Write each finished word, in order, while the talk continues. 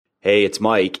Hey, it's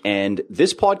Mike, and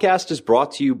this podcast is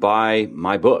brought to you by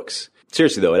my books.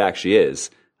 Seriously, though, it actually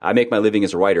is. I make my living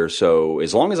as a writer, so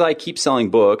as long as I keep selling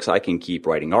books, I can keep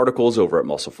writing articles over at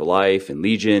Muscle for Life and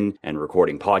Legion and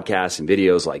recording podcasts and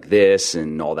videos like this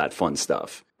and all that fun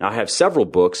stuff. Now, I have several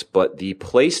books, but the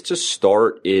place to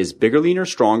start is Bigger, Leaner,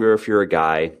 Stronger if you're a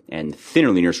guy and Thinner,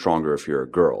 Leaner, Stronger if you're a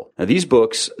girl. Now, these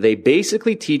books, they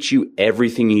basically teach you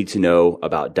everything you need to know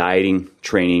about dieting,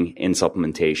 training, and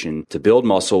supplementation to build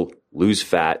muscle, lose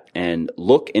fat, and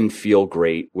look and feel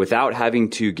great without having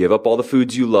to give up all the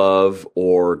foods you love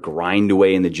or grind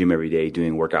away in the gym every day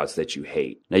doing workouts that you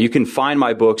hate. Now, you can find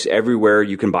my books everywhere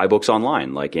you can buy books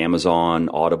online, like Amazon,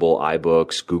 Audible,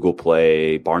 iBooks, Google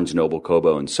Play, Barnes & Noble,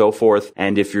 Kobo, and so forth.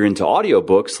 And if you're into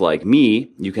audiobooks like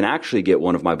me, you can actually get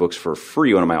one of my books for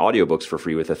free, one of my audiobooks for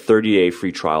free with a 30-day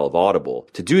free trial of Audible.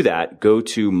 To do that, go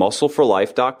to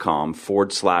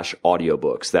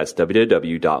muscleforlife.com/audiobooks. That's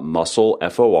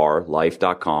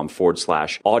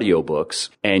www.muscleforlife.com/audiobooks,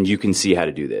 and you can see how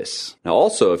to do this. Now,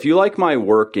 also, if you like my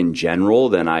work in general,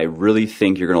 then I really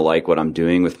think you're going to like what I'm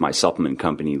doing with my supplement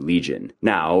company, Legion.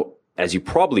 Now, as you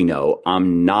probably know,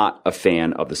 I'm not a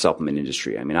fan of the supplement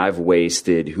industry. I mean, I've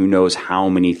wasted who knows how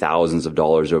many thousands of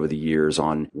dollars over the years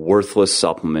on worthless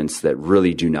supplements that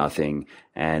really do nothing.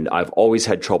 And I've always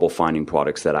had trouble finding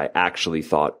products that I actually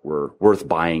thought were worth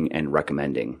buying and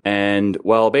recommending. And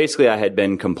well, basically I had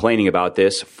been complaining about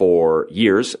this for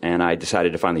years, and I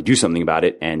decided to finally do something about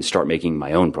it and start making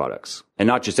my own products. And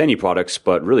not just any products,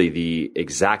 but really the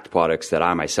exact products that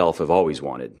I myself have always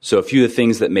wanted. So a few of the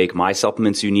things that make my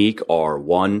supplements unique are: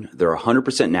 1, they're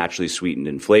 100% naturally sweetened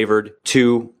and flavored.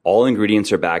 2, all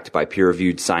ingredients are backed by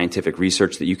peer-reviewed scientific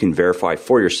research that you can verify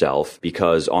for yourself,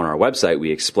 because on our website we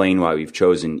explain why we've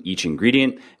chosen each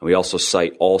ingredient, and we also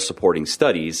cite all supporting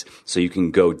studies so you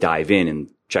can go dive in and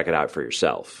check it out for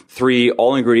yourself. 3,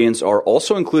 all ingredients are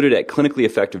also included at clinically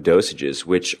effective dosages,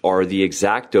 which are the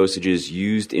exact dosages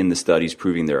used in the studies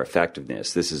proving their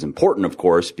effectiveness. This is important, of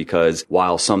course, because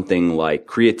while something like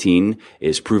creatine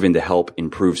is proven to help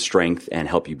improve strength and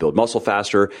help you build muscle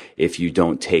faster, if you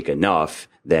don't take enough,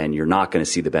 then you're not going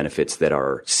to see the benefits that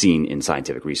are seen in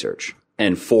scientific research.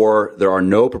 And 4, there are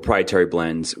no proprietary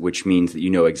blends, which means that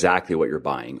you know exactly what you're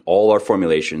buying. All our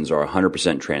formulations are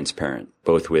 100% transparent,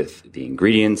 both with the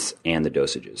ingredients and the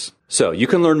dosages. So you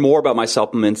can learn more about my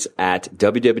supplements at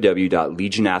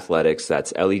www.legionathletics,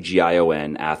 that's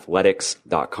Legion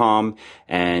athletics.com.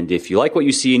 And if you like what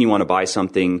you see and you want to buy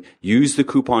something, use the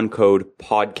coupon code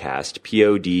PODCAST,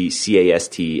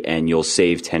 PODCAST, and you'll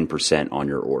save 10% on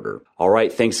your order. All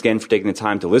right, thanks again for taking the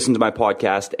time to listen to my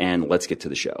podcast, and let's get to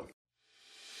the show.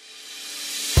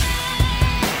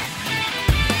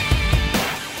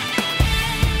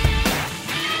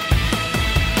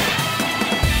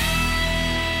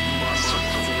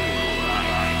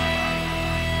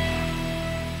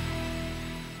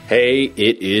 Hey,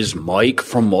 it is Mike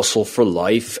from Muscle for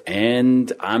Life,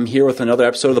 and I'm here with another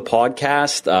episode of the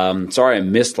podcast. Sorry I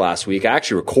missed last week. I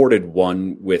actually recorded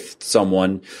one with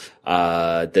someone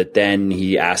that then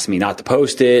he asked me not to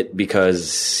post it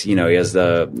because, you know, he has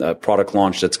the product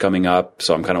launch that's coming up,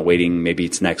 so I'm kind of waiting. Maybe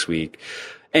it's next week.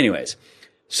 Anyways,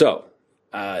 so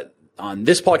on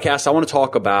this podcast, I want to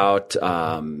talk about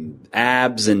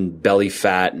abs and belly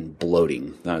fat and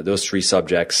bloating, those 3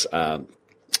 subjects,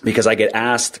 because I get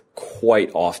asked quite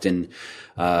often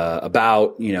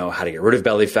about, you know, how to get rid of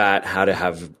belly fat, how to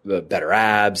have better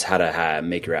abs, how to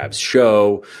make your abs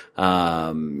show,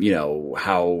 you know,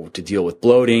 how to deal with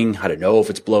bloating, how to know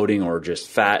if it's bloating or just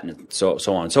fat, and so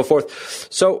on and so forth.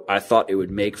 So I thought it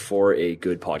would make for a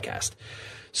good podcast.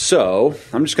 So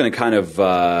I'm just going to kind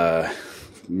of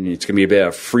it's going to be a bit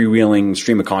of freewheeling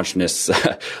stream of consciousness.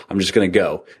 I'm just going to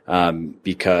go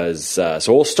because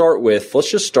so let's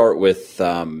just start with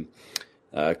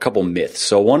a couple myths.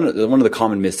 So one of the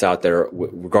common myths out there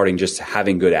regarding just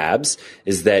having good abs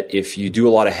is that if you do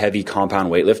a lot of heavy compound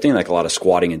weightlifting, like a lot of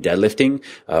squatting and deadlifting,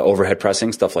 overhead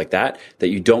pressing, stuff like that, that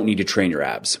you don't need to train your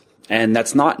abs. And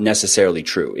that's not necessarily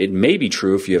true. It may be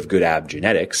true if you have good ab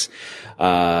genetics.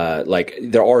 Like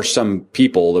there are some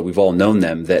people that we've all known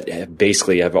them that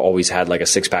basically have always had like a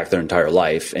 6-pack their entire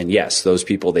life. And yes, those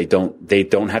people, they don't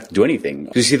have to do anything.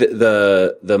 You see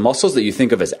the muscles that you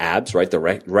think of as abs, right? The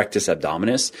rectus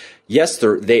abdominis. Yes,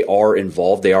 they are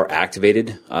involved. They are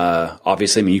activated.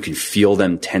 Obviously, I mean, you can feel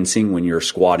them tensing when you're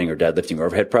squatting or deadlifting or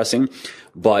overhead pressing.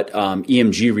 but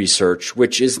EMG research,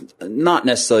 which is not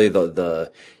necessarily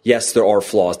yes, there are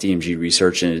flaws to EMG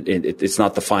research, and it's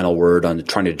not the final word on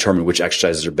trying to determine which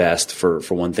exercises are best for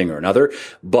one thing or another.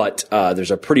 But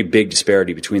there's a pretty big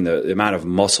disparity between the amount of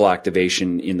muscle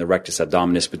activation in the rectus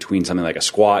abdominis between something like a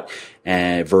squat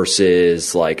and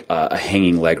versus like a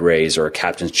hanging leg raise or a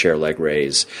captain's chair leg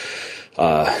raise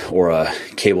or a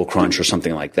cable crunch or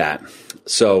something like that.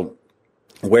 So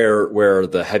where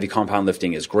the heavy compound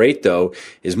lifting is great, though,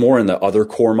 is more in the other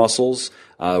core muscles,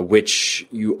 which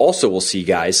you also will see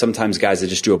sometimes guys that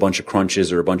just do a bunch of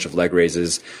crunches or a bunch of leg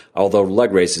raises, although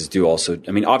leg raises do also,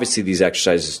 I mean, obviously these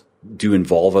exercises do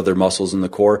involve other muscles in the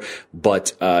core,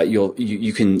 but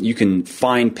you can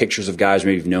find pictures of guys,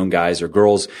 maybe you've known guys or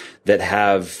girls that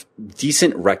have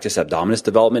decent rectus abdominis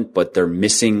development, but they're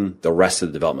missing the rest of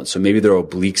the development. So maybe their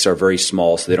obliques are very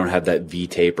small, so they don't have that V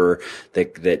taper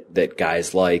that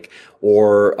guys like,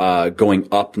 or going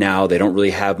up now, they don't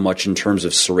really have much in terms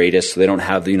of serratus, so they don't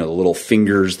have the little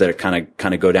fingers that kind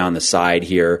of go down the side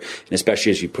here, and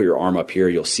especially as you put your arm up here,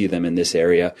 you'll see them in this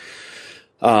area.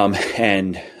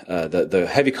 The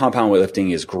heavy compound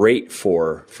weightlifting is great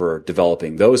for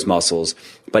developing those muscles,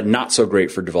 but not so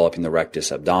great for developing the rectus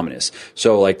abdominis.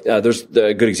 So there's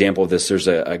a good example of this. There's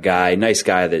a nice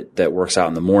guy that works out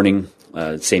in the morning,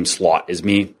 same slot as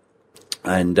me.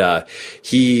 And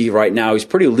he right now, he's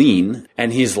pretty lean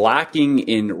and he's lacking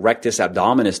in rectus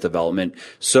abdominis development.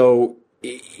 So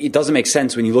it doesn't make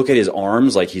sense when you look at his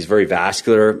arms, like he's very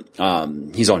vascular.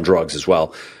 He's on drugs as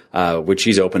well. Which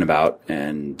he's open about,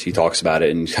 and he talks about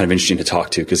it, and kind of interesting to talk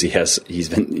to because he's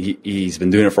been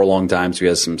doing it for a long time, so he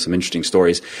has some interesting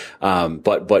stories.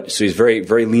 But so he's very,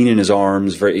 very lean in his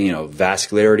arms, very,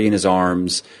 vascularity in his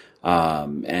arms,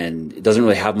 and it doesn't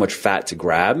really have much fat to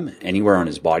grab anywhere on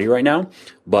his body right now.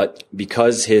 But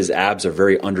because his abs are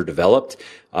very underdeveloped,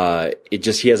 he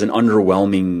has an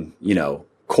underwhelming,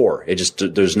 core.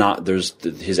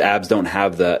 His abs don't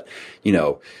have that,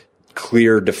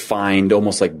 clear, defined,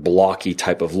 almost like blocky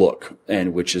type of look,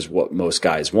 and which is what most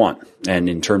guys want. And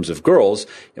in terms of girls,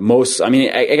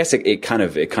 I guess it kind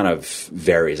of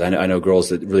varies. I know girls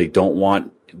that really don't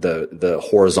want the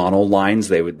horizontal lines.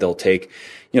 They'll take,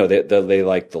 they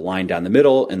like the line down the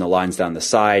middle and the lines down the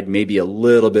side, maybe a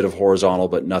little bit of horizontal,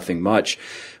 but nothing much.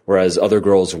 Whereas other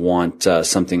girls want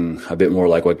something a bit more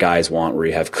like what guys want, where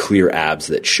you have clear abs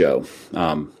that show.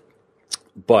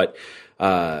 But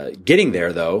getting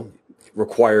there, though,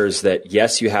 requires that,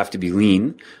 yes, you have to be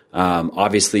lean.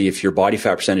 Obviously, if your body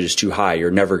fat percentage is too high,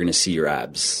 you're never going to see your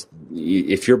abs.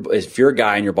 If you're a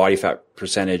guy and your body fat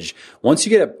percentage, once you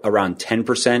get around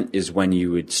 10% is when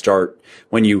you would start,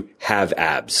 when you have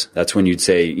abs. That's when you'd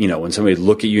say, when somebody would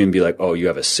look at you and be like, oh, you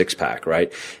have a six pack,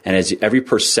 right? And as every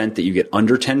percent that you get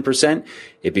under 10%,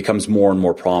 it becomes more and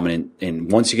more prominent.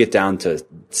 And once you get down to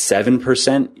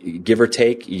 7%, give or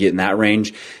take, you get in that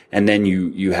range. And then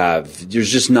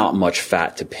there's just not much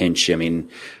fat to pinch.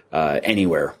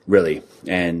 Anywhere really.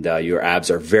 And, your abs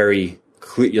are very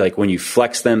clear. Like when you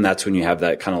flex them, that's when you have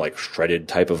that kind of like shredded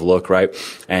type of look, right?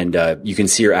 And, you can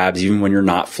see your abs even when you're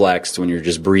not flexed, when you're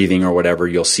just breathing or whatever,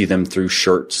 you'll see them through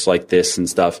shirts like this and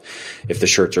stuff, if the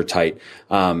shirts are tight.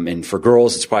 And for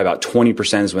girls, it's probably about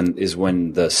 20% is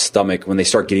when the stomach, when they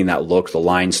start getting that look, the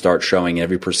lines start showing, and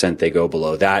every percent they go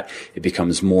below that, it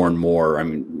becomes more and more,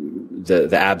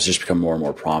 the abs just become more and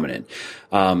more prominent.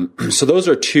 So those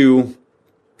are two,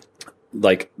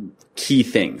 key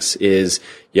things is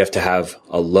you have to have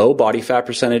a low body fat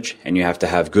percentage and you have to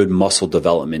have good muscle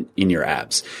development in your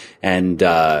abs. And,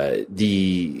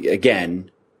 again,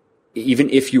 even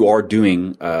if you are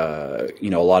doing, a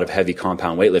lot of heavy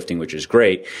compound weightlifting, which is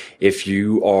great, if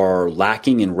you are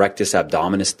lacking in rectus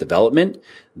abdominis development,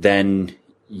 then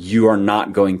you are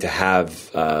not going to have,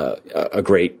 a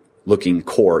great looking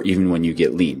core even when you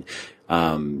get lean.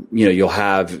 You'll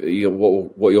have,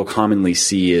 what you'll commonly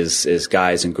see is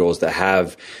guys and girls that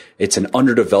have, it's an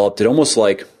underdeveloped, it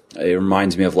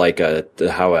reminds me of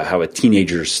how a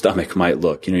teenager's stomach might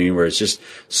look, where it's just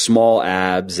small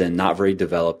abs and not very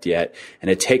developed yet.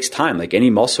 And it takes time, like any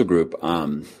muscle group.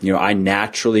 I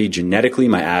naturally, genetically,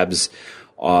 my abs,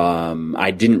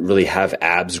 I didn't really have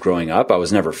abs growing up. I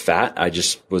was never fat. I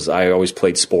always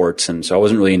played sports. And so I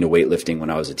wasn't really into weightlifting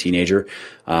when I was a teenager.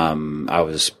 I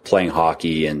was playing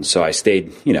hockey. And so I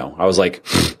stayed, I was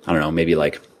maybe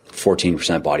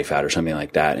 14% body fat or something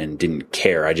like that, and didn't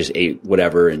care. I just ate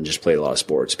whatever and just played a lot of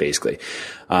sports basically.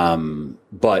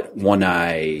 But when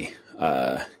I,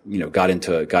 got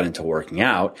into working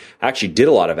out, I actually did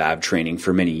a lot of ab training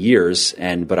for many years.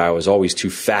 But I was always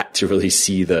too fat to really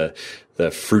see the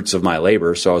the fruits of my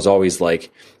labor. So I was always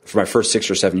like, for my first 6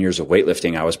 or 7 years of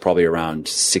weightlifting, I was probably around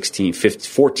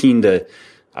 14 to,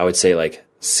 I would say like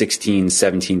 16,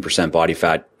 17% body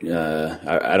fat.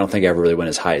 I don't think I ever really went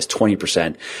as high as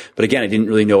 20%. But again, I didn't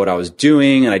really know what I was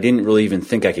doing, and I didn't really even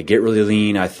think I could get really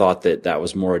lean. I thought that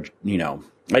was more, I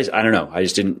don't know. I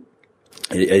didn't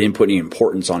put any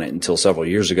importance on it until several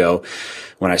years ago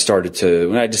when I decided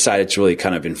to really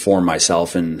kind of inform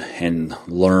myself and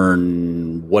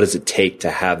learn what does it take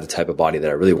to have the type of body that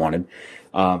I really wanted.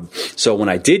 So when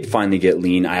I did finally get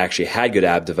lean, I actually had good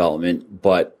ab development,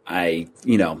 but I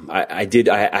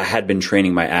had been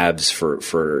training my abs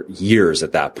for years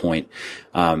at that point.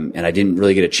 And I didn't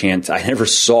really get a chance. I never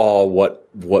saw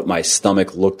what my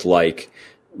stomach looked like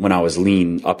when I was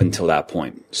lean up until that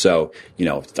point. So,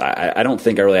 I don't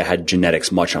think I really had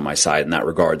genetics much on my side in that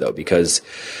regard though, because,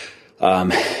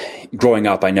 growing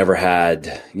up, I never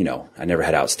had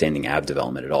outstanding ab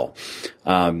development at all.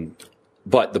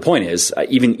 But the point is,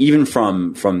 even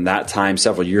from that time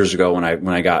several years ago when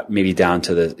I got maybe down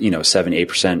to the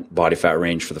 7-8% body fat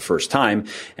range for the first time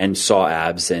and saw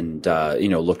abs and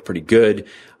looked pretty good,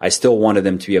 I still wanted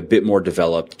them to be a bit more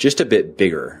developed, just a bit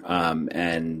bigger,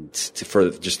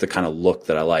 for just the kind of look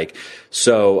that I like.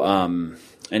 So and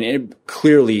it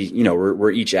clearly,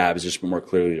 where each ab is just more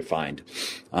clearly defined.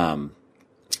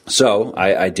 So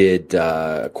I did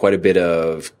quite a bit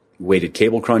of weighted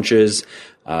cable crunches.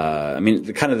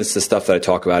 This is the stuff that I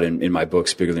talk about in my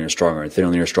books, Bigger, Leaner, Stronger and Thinner,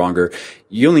 Leaner, Stronger.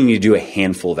 You only need to do a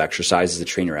handful of exercises to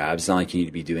train your abs. It's not like you need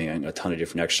to be doing a ton of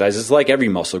different exercises. It's like every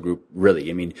muscle group, really.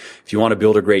 I mean, if you want to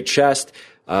build a great chest,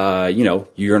 you're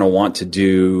going to want to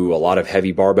do a lot of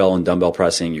heavy barbell and dumbbell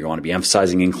pressing. You're going to be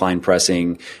emphasizing incline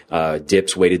pressing.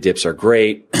 Weighted dips are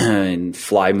great, and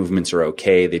fly movements are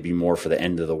okay. They'd be more for the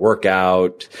end of the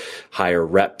workout, higher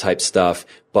rep type stuff.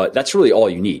 But that's really all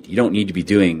you need. You don't need to be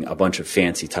doing a bunch of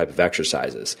fancy type of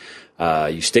exercises.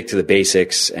 You stick to the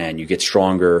basics and you get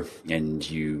stronger and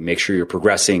you make sure you're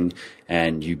progressing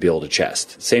and you build a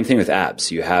chest. Same thing with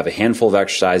abs. You have a handful of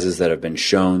exercises that have been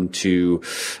shown to,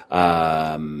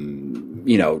 train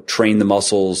the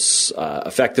muscles,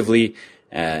 effectively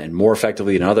and more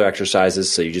effectively than other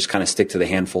exercises. So you just kind of stick to the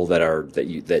handful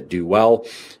that do well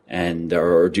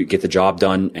or get the job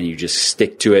done, and you just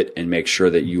stick to it and make sure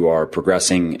that you are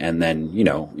progressing. And then,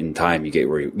 in time you get to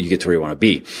where you want to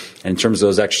be. And in terms of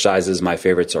those exercises, my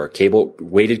favorites are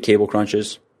weighted cable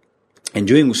crunches, and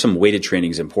doing some weighted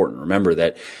training is important. Remember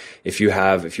that if you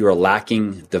are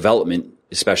lacking development,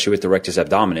 especially with the rectus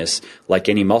abdominis, like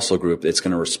any muscle group, it's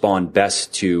going to respond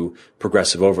best to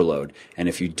progressive overload. And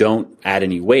if you don't add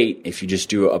any weight, if you just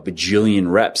do a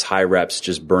bajillion reps, high reps,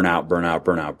 just burn out,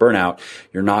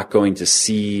 you're not going to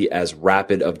see as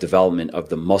rapid of development of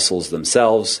the muscles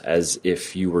themselves as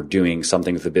if you were doing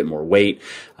something with a bit more weight.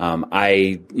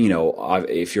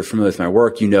 If you're familiar with my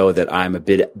work, you know that I'm a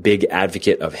big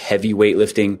advocate of heavy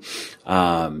weightlifting.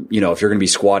 If you're going to be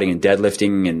squatting and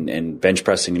deadlifting and bench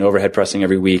pressing and overhead pressing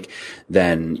every week,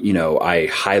 then, I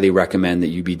highly recommend that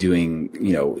you be doing,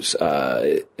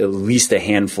 at least a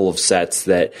handful of sets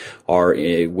that are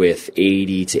with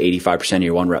 80 to 85% of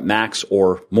your 1 rep max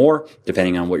or more,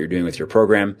 depending on what you're doing with your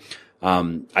program.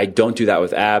 I don't do that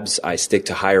with abs. I stick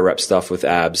to higher rep stuff with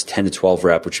abs, 10 to 12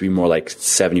 rep, which would be more like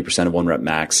 70% of 1 rep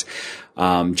max.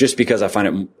 Just because I find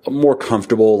it more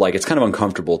comfortable. Like, it's kind of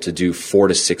uncomfortable to do 4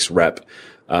 to 6 rep,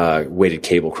 weighted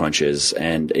cable crunches,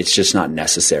 and it's just not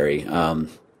necessary. I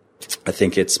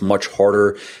think it's much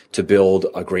harder to build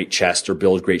a great chest or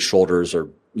build great shoulders or,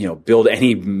 build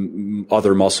any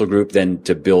other muscle group than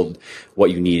to build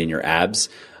what you need in your abs.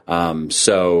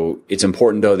 So it's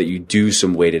important though that you do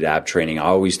some weighted ab training. I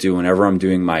always do whenever I'm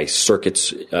doing my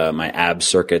circuits, my ab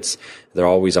circuits.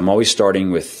 I'm always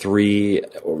starting with 3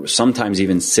 or sometimes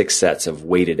even 6 sets of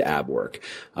weighted ab work.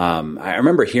 I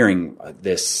remember hearing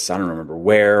this, I don't remember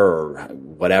where or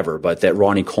whatever, but that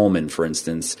Ronnie Coleman, for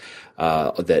instance,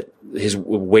 that his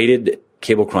weighted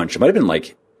cable crunch, it might have been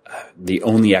like the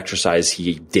only exercise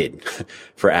he did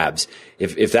for abs.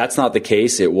 If that's not the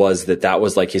case, it was that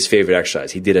was like his favorite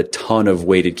exercise. He did a ton of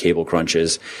weighted cable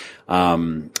crunches.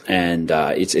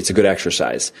 It's a good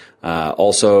exercise.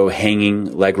 Also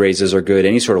hanging leg raises are good.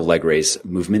 Any sort of leg raise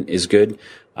movement is good.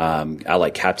 I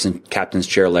like captain's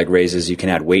chair leg raises. You can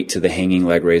add weight to the hanging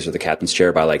leg raise or the captain's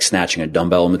chair by like snatching a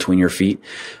dumbbell in between your feet.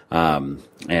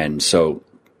 And so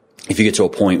if you get to a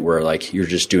point where like you're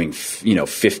just doing,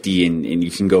 50 and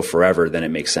you can go forever, then it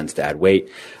makes sense to add weight.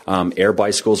 Air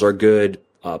bicycles are good.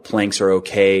 Planks are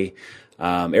okay.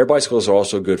 Air bicycles are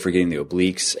also good for getting the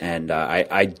obliques. And,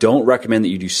 I don't recommend that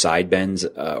you do side bends,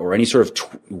 or any sort of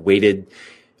weighted,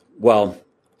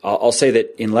 I'll say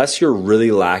that unless you're really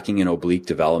lacking in oblique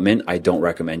development, I don't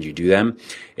recommend you do them.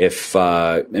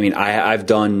 I've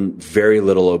done very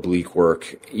little oblique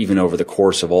work even over the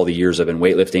course of all the years I've been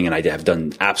weightlifting, and I have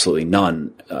done absolutely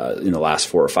none in the last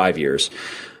 4 or 5 years,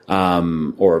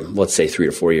 or let's say 3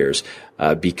 to 4 years,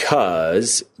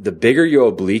 because the bigger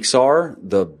your obliques are,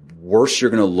 the worse you're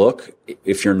going to look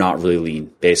if you're not really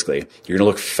lean. Basically, you're going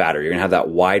to look fatter. You're going to have that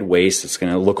wide waist. It's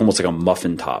going to look almost like a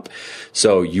muffin top.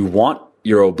 So you want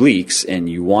your obliques, and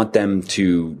you want them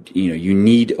to, you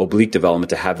need oblique development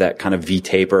to have that kind of V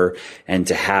taper, and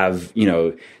to have,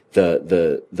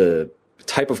 the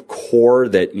type of core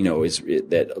that,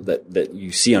 that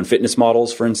you see on fitness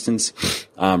models, for instance,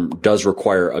 does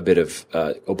require a bit of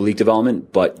oblique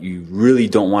development, but you really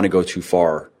don't want to go too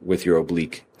far with your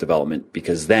oblique development,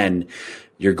 because then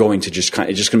you're going to it's just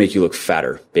going to make you look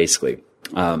fatter, basically.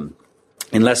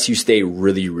 Unless you stay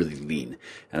really, really lean,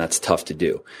 and that's tough to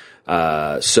do.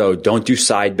 So don't do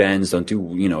side bends.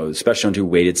 Especially don't do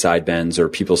weighted side bends, or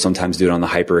people sometimes do it on the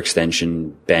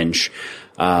hyperextension bench.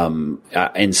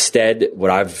 Instead,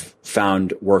 what I've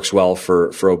found works well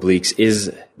for obliques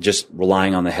is just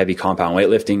relying on the heavy compound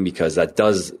weightlifting, because that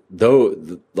does,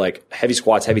 like heavy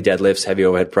squats, heavy deadlifts, heavy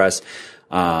overhead press,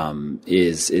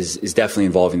 is definitely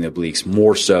involving the obliques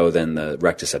more so than the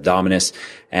rectus abdominis.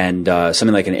 And,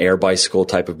 something like an air bicycle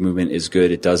type of movement is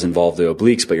good. It does involve the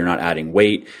obliques, but you're not adding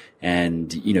weight.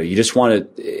 And, you just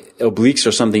want to, obliques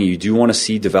are something you do want to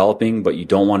see developing, but you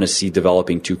don't want to see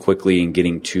developing too quickly and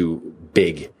getting too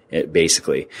big,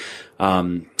 basically.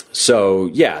 So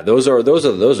yeah, those are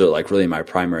like really my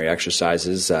primary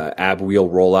exercises. Ab wheel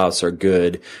rollouts are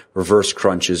good. Reverse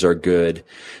crunches are good.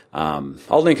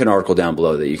 I'll link an article down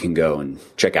below that you can go and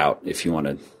check out if you want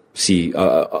to see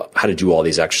how to do all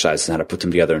these exercises and how to put them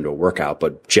together into a workout.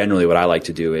 But generally what I like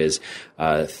to do is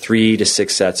 3 to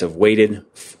 6 sets of weighted.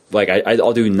 Like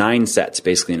I'll do 9 sets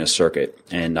basically in a circuit,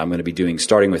 and I'm going to be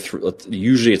starting with,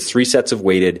 usually it's 3 sets of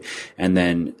weighted, and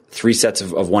then 3 sets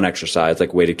of one exercise,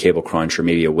 like weighted cable crunch, or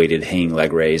maybe a weighted hanging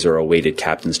leg raise, or a weighted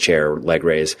captain's chair leg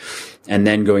raise, and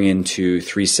then going into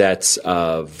 3 sets what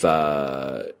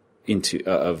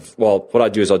I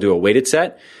do is I'll do a weighted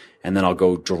set, and then I'll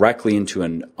go directly into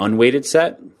an unweighted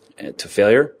set to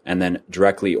failure, and then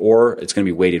directly, or it's going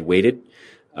to be weighted,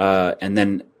 and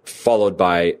then followed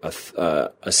by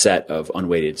a set of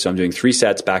unweighted. So I'm doing 3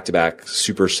 sets back to back,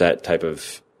 superset type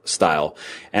of style.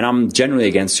 And I'm generally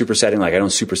against supersetting. Like I don't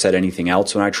superset anything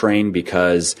else when I train,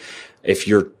 because if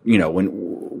you're,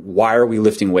 why are we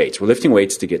lifting weights? We're lifting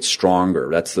weights to get stronger.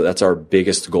 That's our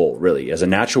biggest goal, really. As a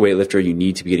natural weightlifter, you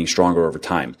need to be getting stronger over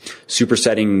time.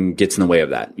 Supersetting gets in the way of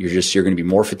that. You're going to be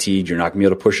more fatigued. You're not going to be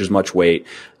able to push as much weight.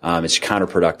 It's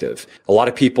counterproductive. A lot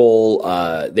of people,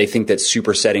 they think that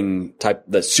superset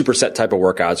type of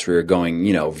workouts where you're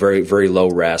going, very, very low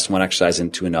rest, one exercise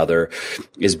into another,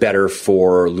 is better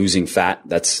for losing fat.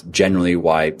 That's generally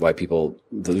why people,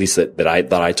 at least that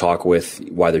I talk with,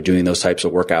 why they're doing those types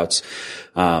of workouts.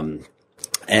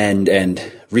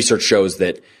 And research shows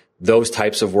that those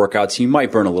types of workouts, you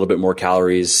might burn a little bit more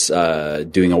calories,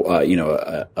 doing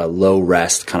a low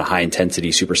rest, kind of high intensity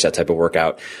superset type of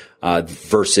workout,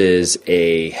 versus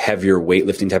a heavier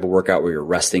weightlifting type of workout where you're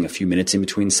resting a few minutes in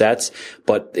between sets.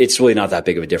 But it's really not that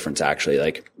big of a difference, actually.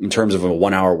 Like in terms of a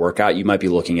 1 hour workout, you might be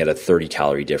looking at a 30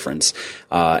 calorie difference.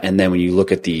 And then when you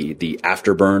look at the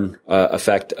afterburn,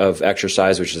 effect of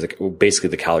exercise, which is basically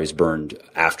the calories burned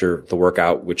after the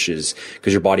workout, which is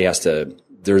because your body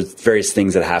there's various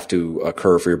things that have to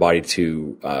occur for your body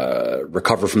to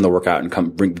recover from the workout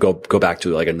and go back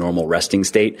to like a normal resting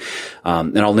state.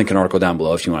 And I'll link an article down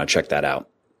below if you want to check that out.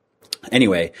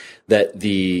 Anyway, that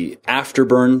the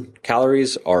afterburn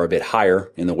calories are a bit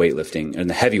higher in the weightlifting and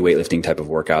the heavy weightlifting type of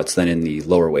workouts than in the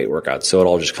lower weight workouts. So it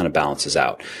all just kind of balances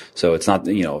out. So it's not,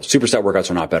 superset workouts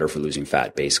are not better for losing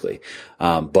fat, basically.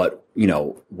 But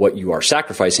what you are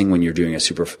sacrificing when you're doing a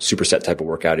superset type of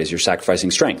workout is you're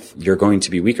sacrificing strength. You're going to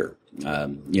be weaker.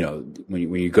 When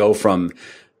you go from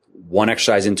one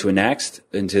exercise into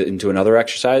another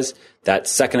exercise, that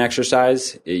second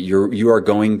exercise, you are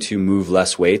going to move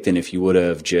less weight than if you would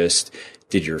have just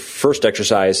did your first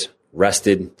exercise,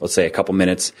 rested, let's say a couple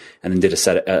minutes, and then did a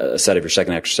set of your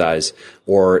second exercise.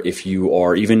 Or if you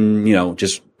are even,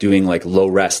 just doing like low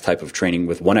rest type of training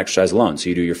with one exercise alone. So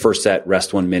you do your first set,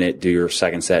 rest 1 minute, do your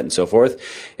second set, and so forth.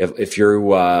 If you're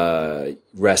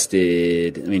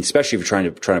rested, especially if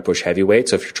you're trying to push heavy weight.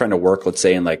 So if you're trying to work, let's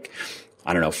say in like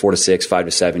I don't know, 4 to 6, 5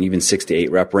 to 7, even 6 to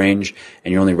 8 rep range,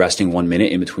 and you're only resting 1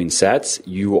 minute in between sets,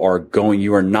 you are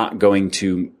not going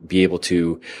to be able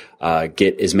to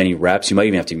get as many reps. You might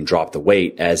even have to even drop the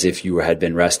weight as if you had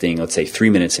been resting, let's say 3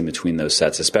 minutes in between those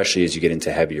sets, especially as you get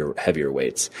into heavier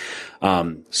weights.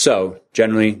 So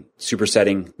generally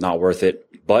supersetting, not worth it.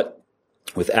 But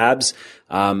with abs,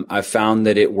 I've found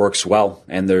that it works well,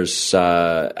 and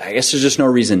I guess there's just no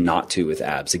reason not to with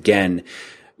abs. Again,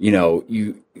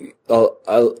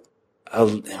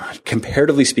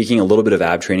 comparatively speaking, a little bit of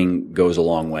ab training goes a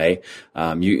long way.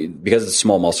 Because it's a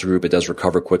small muscle group, it does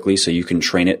recover quickly, so you can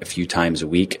train it a few times a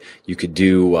week. You could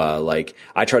do,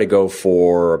 I try to go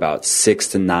for about 6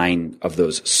 to 9 of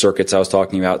those circuits I was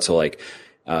talking about. So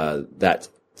that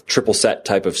triple set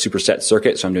type of superset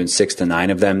circuit. So I'm doing 6 to 9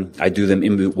 of them. I do them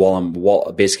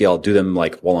I'll do them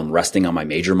while I'm resting on my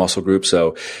major muscle group.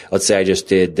 So let's say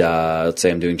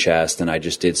I'm doing chest and I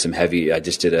just did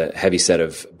a heavy set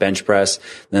of bench press.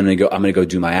 Then I'm going to go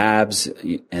do my abs,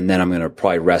 and then I'm going to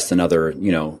probably rest another,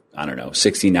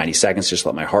 60, 90 seconds, just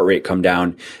let my heart rate come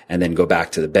down, and then go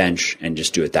back to the bench and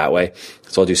just do it that way.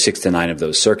 So I'll do 6 to 9 of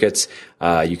those circuits.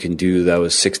 You can do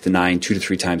those 6 to 9, 2 to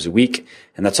 3 times a week,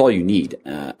 and that's all you need.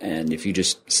 And if you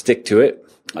just stick to it,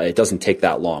 it doesn't take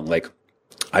that long.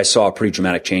 I saw a pretty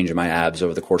dramatic change in my abs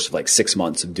over the course of 6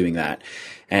 months of doing that.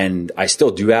 And I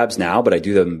still do abs now, but I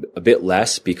do them a bit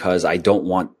less because I don't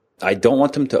want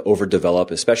them to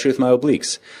overdevelop, especially with my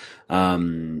obliques.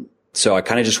 So I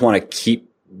kind of just want to keep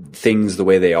things the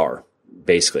way they are,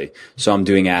 basically. So I'm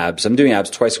doing abs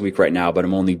twice a week right now, but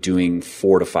I'm only doing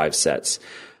 4 to 5 sets,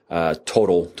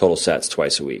 total sets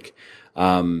twice a week.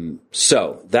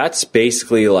 So that's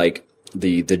basically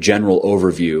the general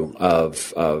overview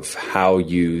of how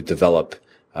you develop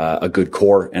a good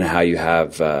core and how you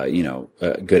have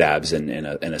good abs and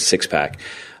a six pack.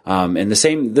 And the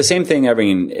same thing.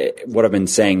 What I've been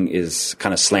saying is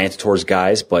kind of slanted towards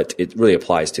guys, but it really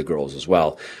applies to girls as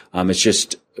well. It's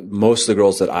just most of the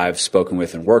girls that I've spoken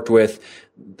with and worked with,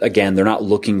 again, they're not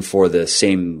looking for the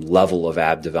same level of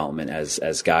ab development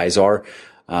as guys are.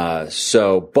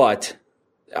 But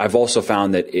I've also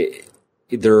found that it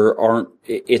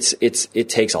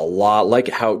takes a lot, like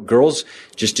how girls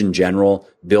just in general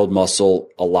build muscle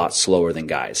a lot slower than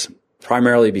guys.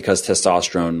 Primarily because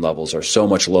testosterone levels are so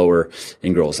much lower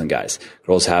in girls than guys.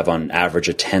 Girls have on average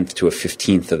a 10th to a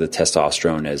 15th of the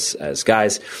testosterone as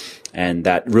guys. And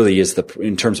that really is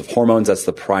in terms of hormones, that's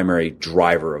the primary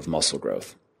driver of muscle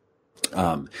growth.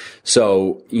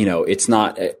 It's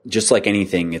not just like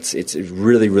anything. It's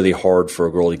really, really hard for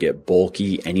a girl to get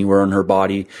bulky anywhere on her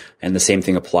body. And the same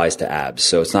thing applies to abs.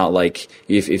 So it's not like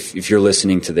if you're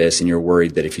listening to this and you're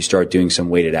worried that if you start doing some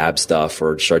weighted ab stuff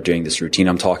or start doing this routine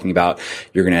I'm talking about,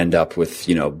 you're going to end up with,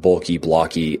 bulky,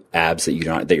 blocky abs that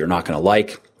you're not going to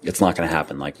like. It's not going to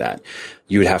happen like that.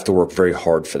 You would have to work very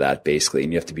hard for that, basically.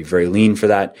 And you have to be very lean for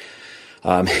that.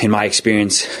 In my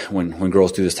experience, when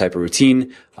girls do this type of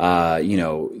routine,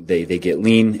 they get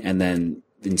lean, and then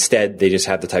instead they just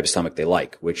have the type of stomach they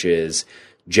like, which is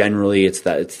generally it's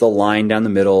the line down the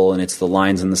middle and it's the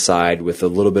lines on the side with a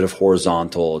little bit of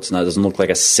horizontal. It doesn't look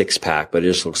like a six pack, but it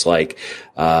just looks like,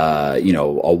 a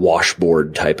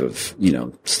washboard type of,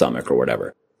 stomach or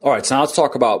whatever. All right. So now let's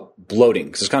talk about bloating,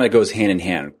 because this kind of goes hand in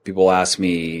hand. People ask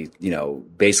me,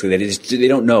 basically they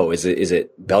don't know, is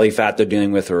it belly fat they're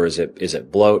dealing with, or is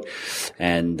it bloat?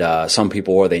 And, some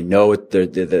people, they know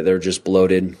they're just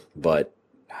bloated, but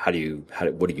what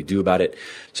do you do about it?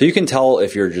 So you can tell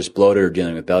if you're just bloated or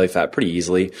dealing with belly fat pretty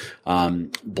easily.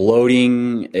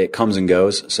 Bloating, it comes and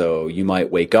goes. So you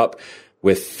might wake up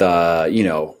with,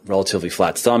 relatively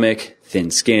flat stomach,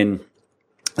 thin skin,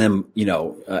 and,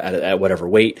 at whatever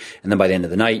weight. And then by the end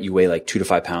of the night, you weigh like 2 to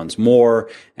 5 pounds more,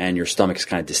 and your stomach is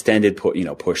kind of distended,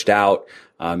 pushed out.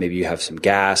 Maybe you have some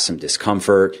gas, some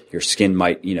discomfort. Your skin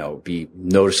might, be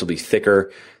noticeably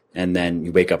thicker. And then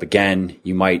you wake up again,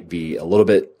 you might be a little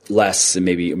bit less, and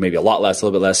maybe a lot less, a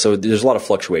little bit less. So there's a lot of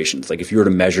fluctuations. Like if you were to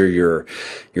measure your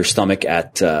stomach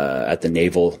at the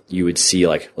navel, you would see,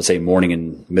 like, let's say morning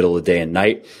and middle of the day and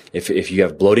night. If you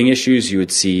have bloating issues, you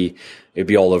would see it'd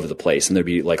be all over the place, and there'd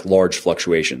be like large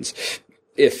fluctuations.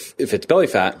 If it's belly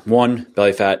fat,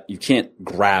 you can't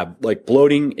grab, like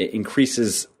bloating, it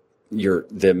increases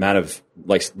the amount of,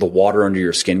 like, the water under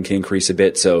your skin can increase a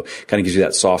bit. So kind of gives you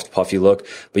that soft, puffy look,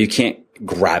 but you can't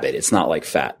grab it. It's not like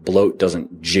fat. Bloat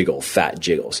doesn't jiggle, fat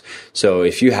jiggles. So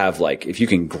if you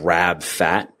can grab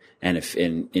fat And if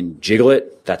in jiggle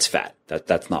it, that's fat.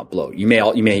 That's not bloat. You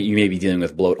may be dealing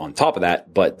with bloat on top of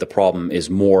that, but the problem is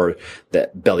more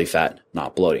that belly fat,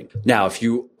 not bloating. Now, if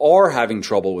you are having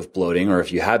trouble with bloating, or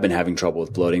if you have been having trouble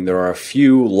with bloating, there are a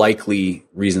few likely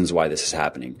reasons why this is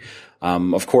happening.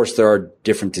 Of course, there are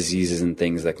different diseases and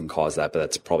things that can cause that, but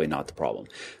that's probably not the problem.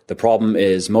 The problem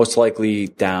is most likely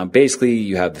basically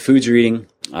you have the foods you're eating,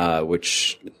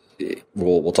 which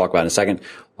we'll talk about in a second,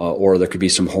 or there could be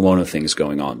some hormonal things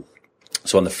going on.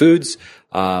 So on the foods,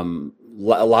 a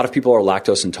lot of people are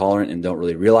lactose intolerant and don't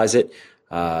really realize it.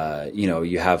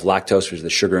 You have lactose, which is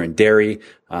the sugar in dairy.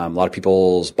 A lot of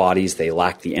people's bodies, they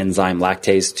lack the enzyme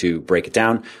lactase to break it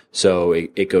down. So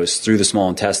it goes through the small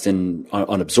intestine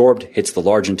unabsorbed, hits the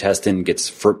large intestine,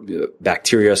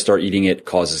 bacteria start eating it,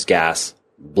 causes gas,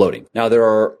 bloating. Now there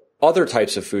are other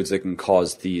types of foods that can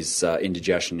cause these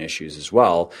indigestion issues as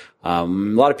well. A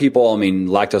lot of people,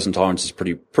 lactose intolerance is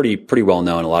pretty well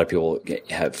known. A lot of people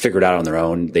have figured out on their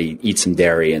own. They eat some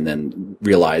dairy and then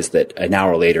realize that an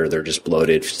hour later they're just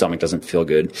bloated, stomach doesn't feel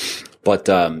good. But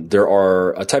there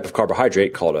are a type of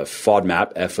carbohydrate called a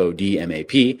FODMAP,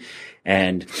 FODMAP,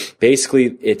 and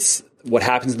basically it's what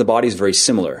happens in the body is very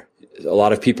similar. A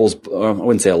lot of people's, I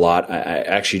wouldn't say a lot. I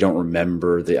actually don't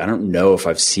remember I don't know if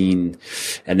I've seen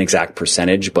an exact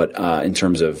percentage, but in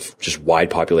terms of just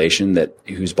wide population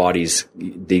whose bodies,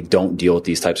 they don't deal with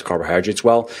these types of carbohydrates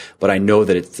well. But I know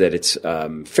that it's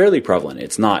fairly prevalent.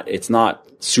 It's not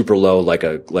super low like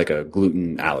a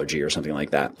gluten allergy or something like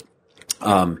that.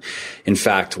 In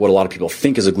fact, what a lot of people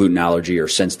think is a gluten allergy or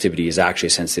sensitivity is actually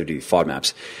a sensitivity to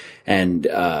FODMAPs. And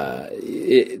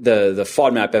the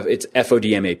FODMAP, it's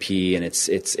FODMAP, and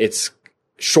it's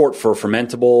short for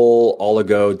fermentable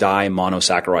oligo di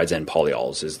monosaccharides and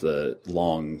polyols is the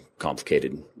long,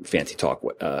 complicated, fancy talk.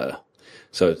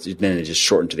 So then it just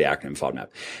shortened to the acronym FODMAP.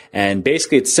 And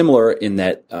basically it's similar in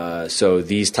that, so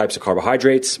these types of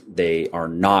carbohydrates, they are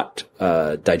not,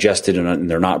 digested and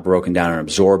they're not broken down and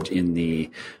absorbed in the,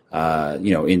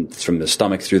 from the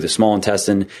stomach through the small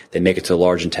intestine. They make it to the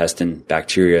large intestine,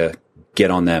 bacteria get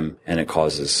on them, and it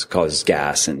causes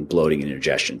gas and bloating and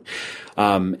indigestion.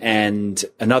 And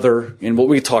what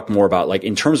we talk more about, like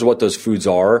in terms of what those foods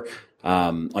are,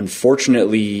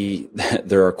 unfortunately,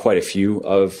 there are quite a few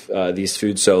of these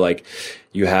foods. So like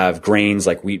you have grains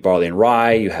like wheat, barley, and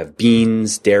rye. You have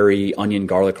beans, dairy, onion,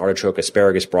 garlic, artichoke,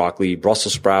 asparagus, broccoli,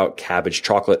 Brussels sprout, cabbage,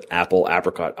 chocolate, apple,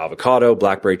 apricot, avocado,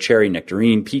 blackberry, cherry,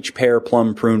 nectarine, peach, pear,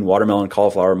 plum, prune, watermelon,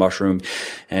 cauliflower, mushroom,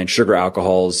 and sugar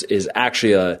alcohols is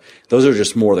actually those are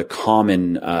just more the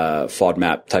common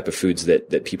FODMAP type of foods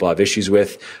that people have issues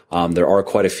with. There are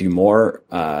quite a few more,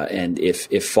 and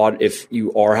if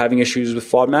you are having issues with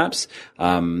FODMAPs,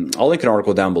 I'll link an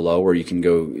article down below where you can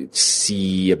go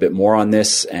see a bit more on this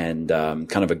and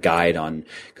kind of a guide on,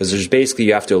 because there's basically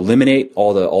you have to eliminate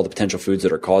all the potential foods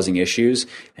that are causing issues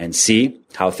and see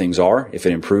how things are. If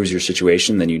it improves your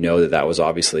situation, then you know that was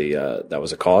obviously that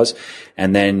was a cause,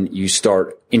 and then you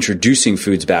start introducing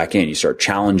foods back in. You start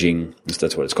challenging.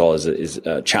 That's what it's called.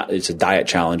 It's a diet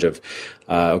challenge of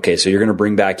okay, so you're going to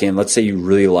bring back in. Let's say you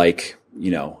really like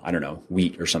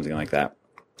wheat or something like that.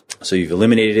 So you've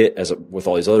eliminated it with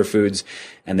all these other foods,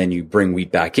 and then you bring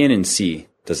wheat back in and see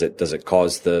does it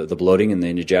cause the bloating and the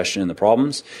indigestion and the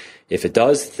problems. If it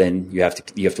does, then you have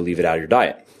to leave it out of your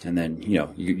diet. And then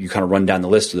you kind of run down the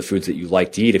list of the foods that you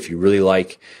like to eat. If you really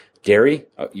like dairy,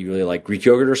 you really like Greek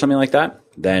yogurt or something like that,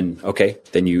 then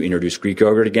you introduce Greek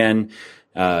yogurt again.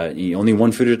 Only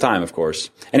one food at a time, of course.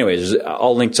 Anyways,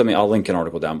 I'll link an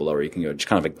article down below where you can go, just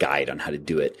kind of a guide on how to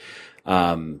do it.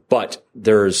 But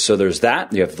there's that.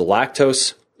 You have the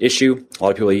lactose issue. A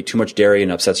lot of people eat too much dairy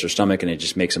and upsets their stomach, and it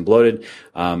just makes them bloated.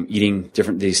 Eating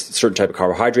these certain type of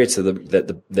carbohydrates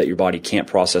that your body can't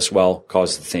process well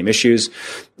causes the same issues.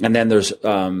 And then there's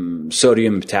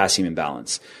sodium and potassium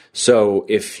imbalance. So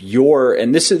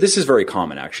and this is very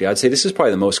common actually. I'd say this is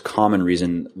probably the most common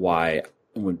reason why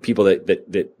when people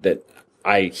that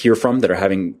I hear from that are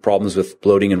having problems with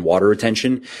bloating and water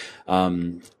retention,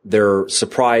 they're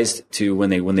surprised to when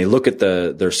they look at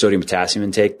their sodium potassium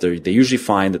intake. They usually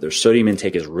find that their sodium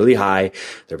intake is really high,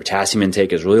 their potassium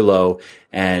intake is really low,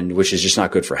 and which is just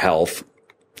not good for health.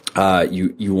 The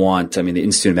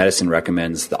Institute of Medicine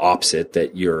recommends the opposite,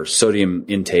 that your sodium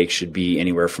intake should be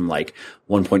anywhere from like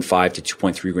 1.5 to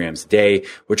 2.3 grams a day,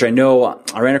 which I know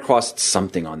I ran across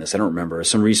something on this. I don't remember,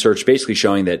 some research basically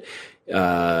showing that,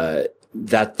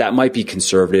 that might be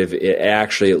conservative.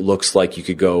 It looks like you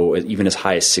could go even as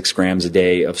high as 6 grams a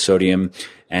day of sodium.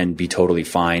 and be totally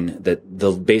fine.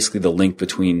 That basically the link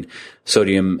between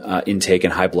sodium intake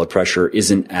and high blood pressure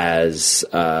isn't as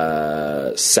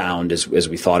sound as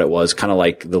we thought it was. Kind of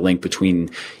like the link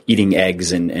between eating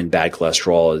eggs and bad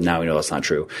cholesterol. Now we know that's not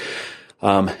true.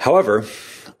 However,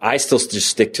 I still just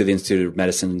stick to the Institute of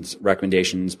Medicine's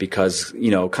recommendations because,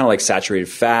 kind of like saturated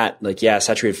fat,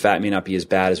 saturated fat may not be as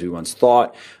bad as we once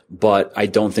thought, but I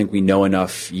don't think we know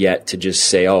enough yet to just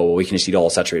say, oh, well, we can just eat all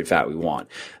saturated fat we want.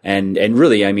 And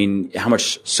really, I mean, how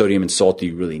much sodium and salt do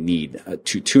you really need?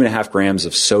 2.5 grams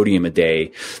of sodium a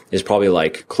day is probably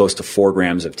like close to 4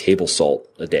 grams of table salt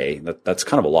a day. That's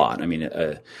kind of a lot. I mean,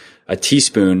 a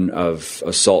teaspoon of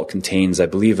salt contains, I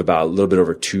believe, about a little bit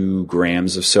over 2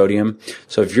 grams of sodium.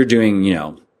 So if you're doing,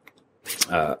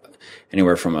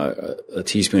 anywhere from a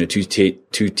teaspoon to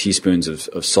two teaspoons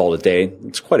of salt a day,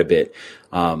 it's quite a bit.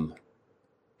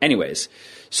 Anyways,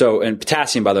 and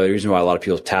potassium, by the way, the reason why a lot of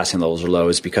people's potassium levels are low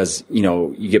is because,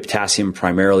 you get potassium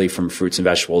primarily from fruits and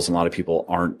vegetables, and a lot of people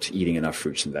aren't eating enough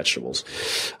fruits and vegetables.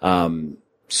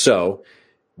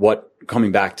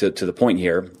 Coming back to the point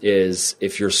here is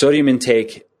if your sodium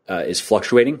intake is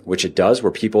fluctuating, which it does,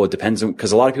 where it depends on,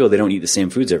 because a lot of people, they don't eat the same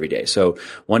foods every day. So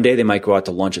one day they might go out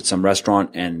to lunch at some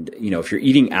restaurant and, if you're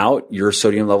eating out, your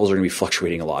sodium levels are going to be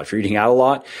fluctuating a lot. If you're eating out a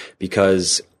lot,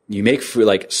 because you make food,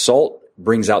 like salt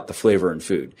brings out the flavor in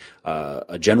food.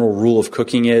 A general rule of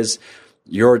cooking is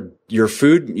your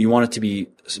food, you want it to be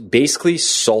basically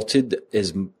salted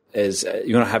as you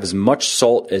want to have as much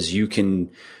salt as you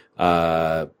can,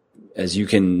 as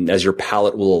your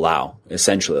palate will allow,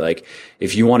 essentially. Like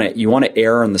if you want to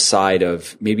err on the side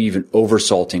of maybe even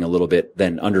oversalting a little bit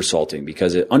than undersalting,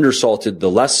 because undersalted, the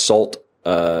less salt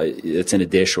it's in a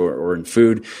dish or in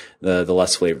food, the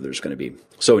less flavor there's going to be.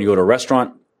 So when you go to a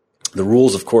restaurant, the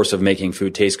rules, of course, of making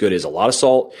food taste good is a lot of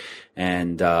salt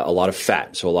and a lot of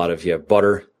fat. So you have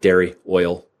butter, dairy,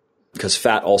 oil, because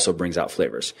fat also brings out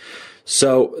flavors.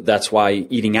 So that's why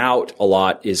eating out a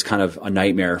lot is kind of a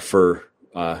nightmare for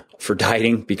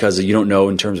dieting, because you don't know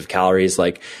in terms of calories.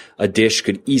 Like a dish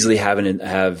could easily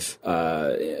have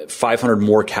 500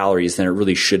 more calories than it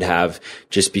really should have,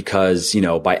 just because,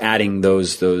 by adding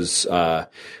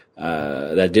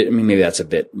maybe that's a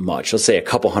bit much. Let's say a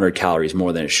couple hundred calories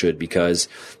more than it should, because,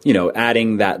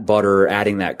 adding that butter,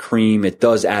 adding that cream, it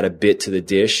does add a bit to the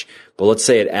dish. But let's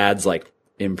say it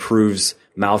improves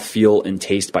mouthfeel and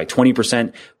taste by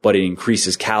 20%, but it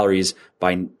increases calories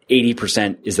by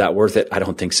 80%. Is that worth it? I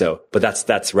don't think so. But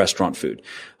that's restaurant food.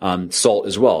 Salt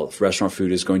as well. Restaurant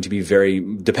food is going to be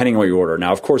depending on what you order.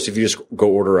 Now, of course, if you just go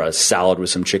order a salad with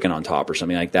some chicken on top or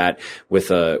something like that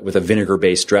with a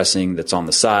vinegar-based dressing that's on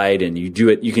the side, and you do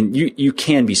it, you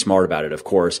can be smart about it, of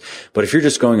course. But if you're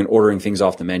just going and ordering things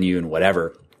off the menu and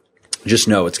whatever, just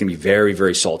know it's going to be very,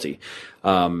 very salty,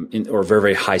 or very,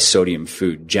 very high sodium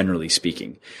food, generally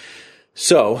speaking.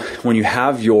 So when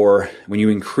you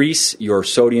increase your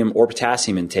sodium or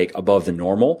potassium intake above the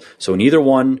normal, so in either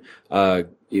one,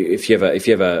 if you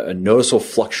have a noticeable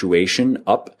fluctuation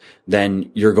up,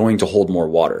 then you're going to hold more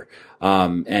water.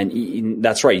 And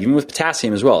that's right. Even with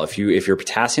potassium as well. If your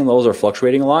potassium levels are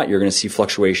fluctuating a lot, you're going to see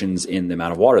fluctuations in the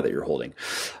amount of water that you're holding.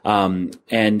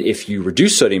 And if you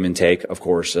reduce sodium intake, of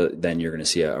course, then you're going to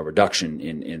see a reduction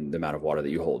in the amount of water that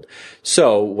you hold.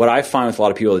 So what I find with a lot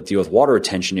of people that deal with water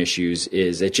retention issues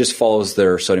is it just follows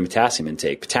their sodium potassium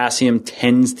intake. Potassium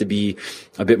tends to be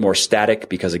a bit more static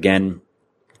because, again,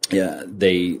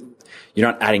 you're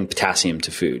not adding potassium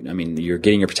to food. I mean, you're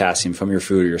getting your potassium from your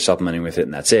food, or you're supplementing with it,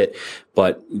 and that's it.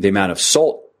 But the amount of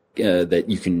salt that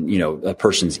you can, a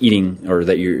person's eating or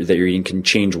that you're eating can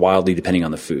change wildly depending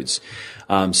on the foods.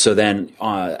 So then,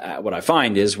 what I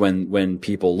find is when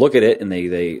people look at it and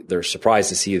they're surprised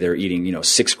to see they're eating,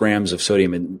 6 grams of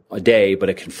sodium a day, but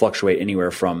it can fluctuate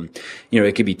anywhere from,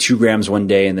 it could be 2 grams one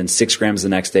day and then 6 grams the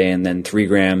next day and then 3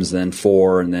 grams, and then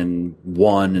 4 and then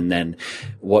 1. And then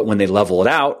when they level it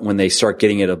out, when they start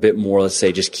getting it a bit more, let's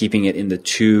say just keeping it in the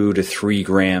 2 to 3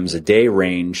 grams a day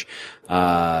range,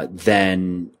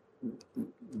 then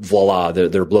voila,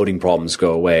 their bloating problems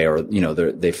go away, or,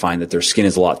 they find that their skin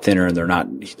is a lot thinner and they're not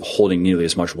holding nearly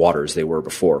as much water as they were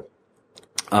before.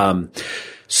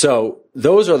 So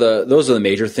those are the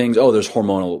major things. Oh, there's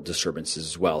hormonal disturbances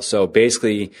as well. So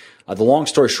basically, the long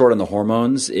story short on the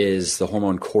hormones is the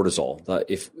hormone cortisol.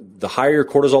 If the higher your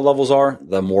cortisol levels are,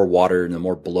 the more water and the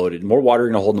more bloated, more water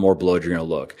you're going to hold, the more bloated you're going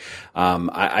to look.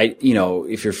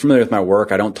 If you're familiar with my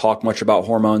work, I don't talk much about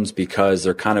hormones because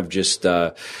they're kind of just,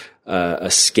 a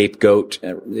scapegoat.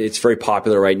 It's very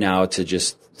popular right now to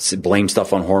just blame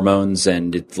stuff on hormones,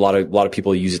 and a lot of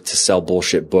people use it to sell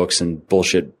bullshit books and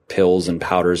bullshit pills and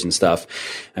powders and stuff.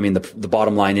 I mean, the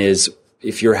bottom line is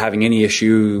if you're having any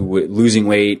issue with losing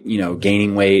weight,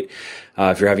 gaining weight,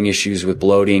 if you're having issues with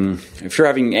bloating, if you're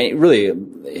having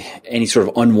any sort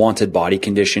of unwanted body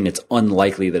condition, it's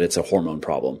unlikely that it's a hormone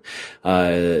problem.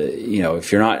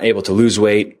 If you're not able to lose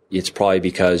weight, it's probably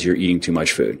because you're eating too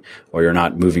much food or you're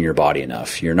not moving your body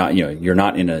enough. You're not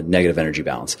in a negative energy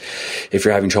balance. If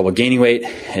you're having trouble gaining weight,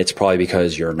 it's probably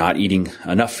because you're not eating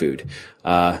enough food.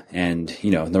 There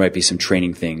might be some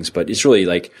training things, but it's really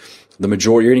like you're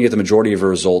going to get the majority of your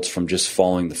results from just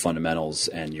following the fundamentals,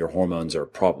 and your hormones are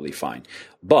probably fine.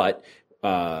 But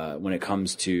when it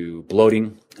comes to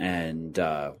bloating and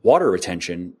water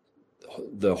retention,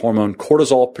 the hormone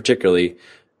cortisol particularly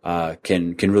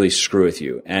can really screw with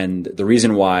you. And the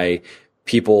reason why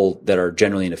people that are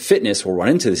generally into fitness will run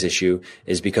into this issue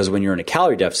is because when you're in a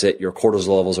calorie deficit, your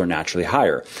cortisol levels are naturally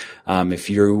higher.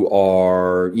 If you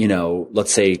are,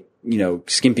 let's say,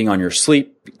 skimping on your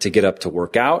sleep to get up to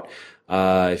work out,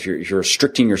 if you're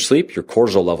restricting your sleep, your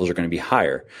cortisol levels are going to be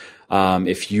higher.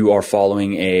 If you are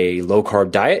following a low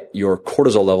carb diet, your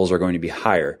cortisol levels are going to be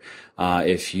higher.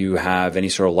 If you have any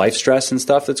sort of life stress and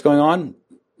stuff that's going on,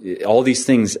 all these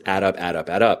things add up.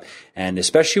 And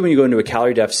especially when you go into a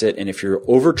calorie deficit, and if you're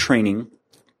overtraining,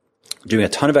 doing a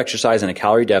ton of exercise in a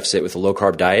calorie deficit with a low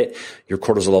carb diet, your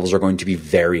cortisol levels are going to be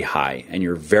very high, and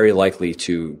you're very likely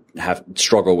to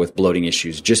struggle with bloating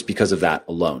issues just because of that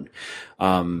alone.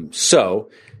 What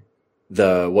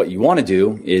you want to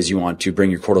do is you want to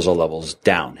bring your cortisol levels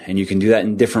down, and you can do that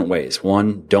in different ways.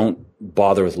 One, don't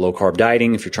bother with low carb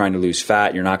dieting. If you're trying to lose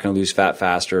fat, you're not going to lose fat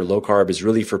faster. Low carb is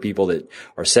really for people that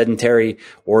are sedentary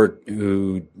or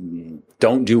who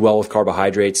don't do well with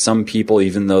carbohydrates. Some people,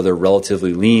 even though they're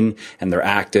relatively lean and they're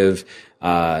active,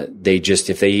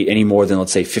 if they eat any more than,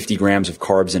 let's say, 50 grams of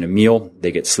carbs in a meal,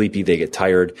 they get sleepy, they get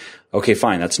tired. Okay,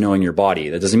 fine. That's knowing your body.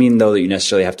 That doesn't mean, though, that you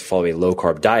necessarily have to follow a low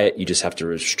carb diet. You just have to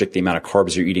restrict the amount of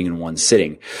carbs you're eating in one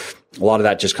sitting. A lot of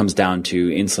that just comes down to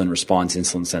insulin response,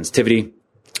 insulin sensitivity.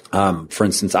 For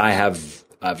instance, I have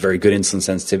very good insulin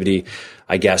sensitivity,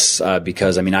 I guess,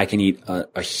 because I can eat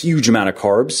a huge amount of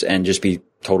carbs and just be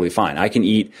totally fine. I can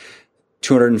eat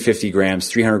 250 grams,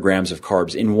 300 grams of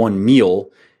carbs in one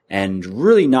meal and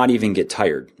really not even get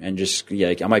tired, and just,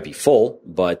 I might be full,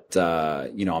 but,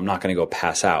 I'm not going to go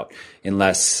pass out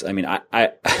unless, for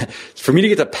me to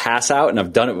get to pass out, and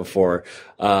I've done it before,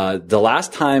 the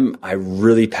last time I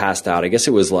really passed out, I guess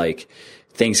it was like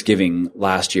Thanksgiving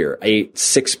last year. I ate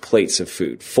 6 plates of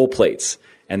food, full plates.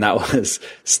 And that was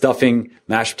stuffing,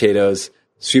 mashed potatoes,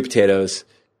 sweet potatoes,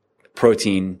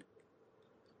 protein.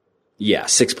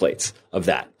 6 plates of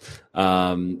that.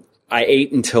 I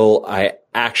ate until I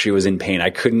actually was in pain. I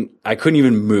couldn't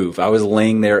even move. I was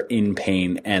laying there in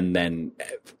pain, and then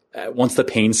once the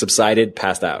pain subsided,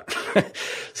 passed out.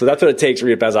 So that's what it takes for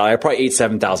me to pass out. I probably ate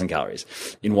 7,000 calories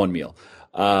in one meal.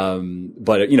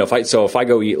 If I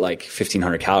go eat like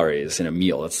 1,500 calories in a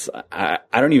meal, I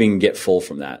don't even get full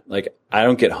from that. Like, I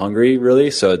don't get hungry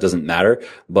really, so it doesn't matter,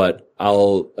 but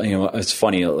it's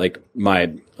funny, like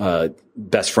my,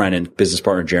 best friend and business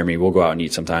partner, Jeremy, will go out and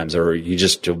eat sometimes, or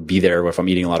he'll be there if I'm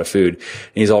eating a lot of food. And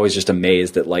he's always just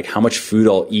amazed at like how much food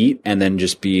I'll eat, and then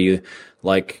just be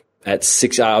like, at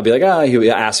 6, I'll be like,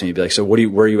 he'll ask me, he'll be like, so where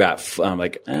are you at? I'm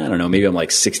like, I don't know, maybe I'm like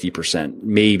 60%,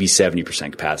 maybe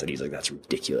 70% capacity. He's like, that's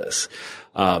ridiculous.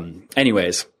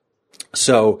 Anyways,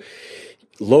 so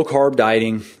low carb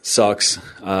dieting sucks.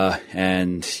 I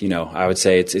would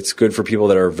say it's good for people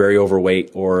that are very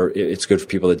overweight, or it's good for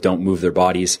people that don't move their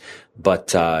bodies.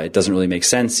 But, it doesn't really make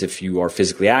sense if you are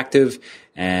physically active,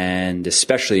 and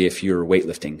especially if you're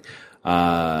weightlifting.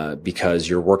 Because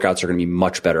your workouts are going to be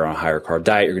much better on a higher carb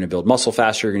diet. You're going to build muscle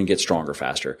faster. You're going to get stronger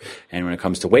faster. And when it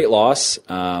comes to weight loss,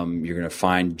 you're going to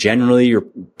find generally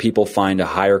people find a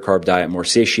higher carb diet more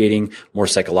satiating, more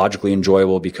psychologically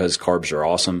enjoyable, because carbs are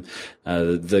awesome.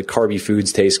 The carby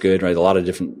foods taste good, right? A lot of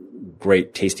different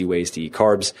great tasty ways to eat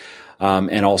carbs.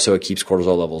 And also it keeps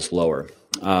cortisol levels lower.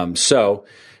 So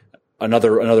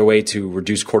another way to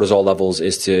reduce cortisol levels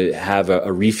is to have a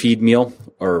refeed meal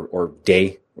or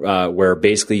day. Where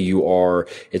basically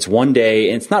it's one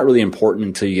day, and it's not really important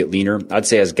until you get leaner. I'd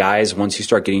say as guys, once you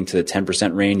start getting to the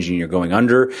 10% range and you're going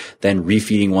under, then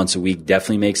refeeding once a week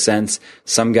definitely makes sense.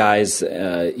 Some guys,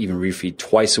 even refeed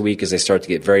twice a week as they start to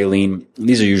get very lean. And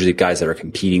these are usually guys that are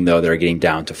competing though, that are getting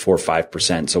down to 4 or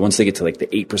 5%. So once they get to like the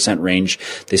 8% range,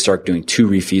 they start doing 2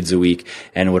 refeeds a week.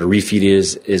 And what a refeed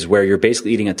is where you're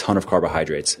basically eating a ton of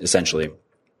carbohydrates, essentially.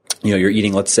 You're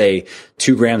eating, let's say,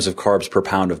 2 grams of carbs per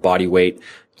pound of body weight,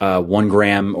 1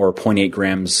 gram or 0.8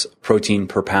 grams protein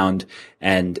per pound,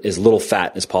 and as little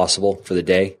fat as possible for the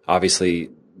day. Obviously,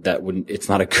 it's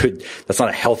not that's not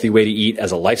a healthy way to eat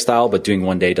as a lifestyle, but doing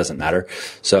one day doesn't matter.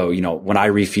 So, when I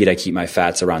refeed, I keep my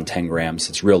fats around 10 grams.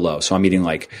 It's real low. So I'm eating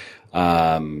like,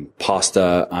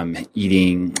 pasta. I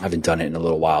haven't done it in a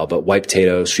little while, but white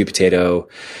potato, sweet potato.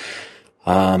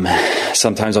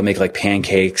 Sometimes I'll make like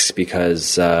pancakes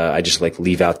because, I just like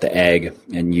leave out the egg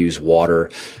and use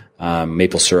water.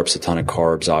 Maple syrup's a ton of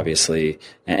carbs, obviously.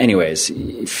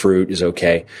 Anyways, fruit is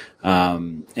okay.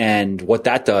 And what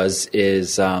that does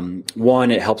is,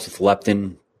 one, it helps with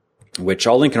leptin, which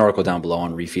I'll link an article down below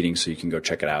on refeeding, so you can go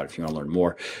check it out if you want to learn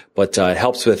more. But, it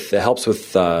helps with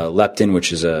leptin,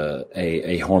 which is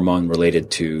a hormone related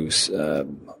to,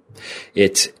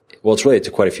 it's related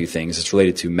to quite a few things. It's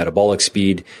related to metabolic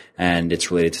speed, and it's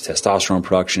related to testosterone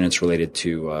production. It's related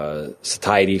to,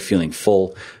 satiety, feeling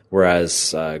full.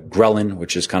 Whereas, ghrelin,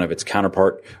 which is kind of its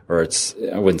counterpart, or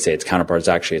I wouldn't say its counterpart,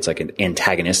 it's like an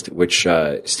antagonist, which,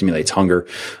 stimulates hunger.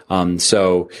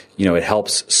 So, it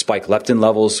helps spike leptin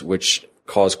levels, which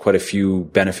cause quite a few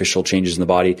beneficial changes in the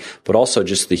body, but also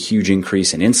just the huge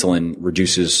increase in insulin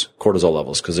reduces cortisol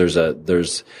levels, because there's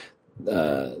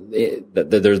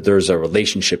a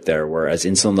relationship there, where as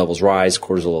insulin levels rise,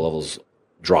 cortisol levels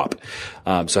drop.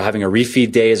 So having a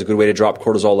refeed day is a good way to drop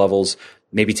cortisol levels.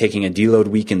 Maybe taking a deload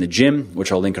week in the gym,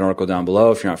 which I'll link an article down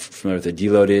below. If you're not familiar with what a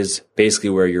deload is, basically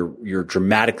where you're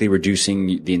dramatically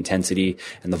reducing the intensity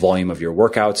and the volume of your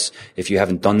workouts. If you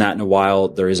haven't done that in a while,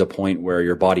 there is a point where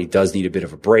your body does need a bit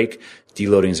of a break.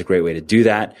 Deloading is a great way to do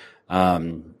that.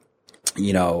 Even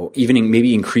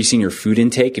maybe increasing your food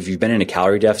intake. If you've been in a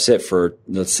calorie deficit for,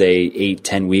 let's say,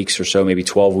 8-10 weeks or so, maybe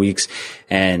 12 weeks,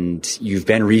 and you've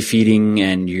been refeeding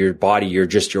and your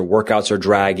workouts are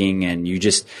dragging, and you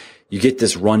get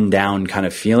this run down kind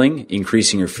of feeling,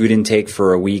 increasing your food intake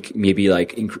for a week, maybe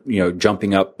like,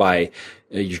 jumping your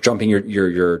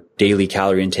daily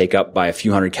calorie intake up by a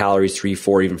few hundred calories, 300,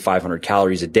 400, even 500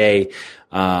 calories a day.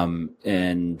 I would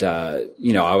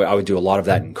do a lot of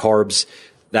that in carbs.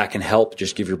 That can help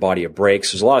just give your body a break.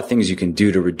 So there's a lot of things you can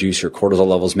do to reduce your cortisol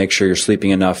levels. Make sure you're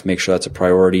sleeping enough. Make sure that's a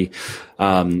priority.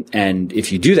 And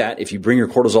if you do that, if you bring your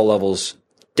cortisol levels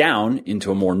down into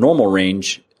a more normal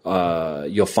range,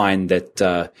 you'll find that,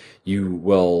 the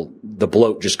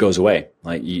bloat just goes away.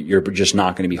 Like you're just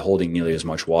not going to be holding nearly as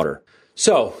much water.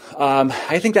 So,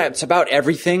 I think that's about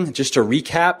everything. Just to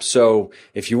recap. So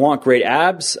if you want great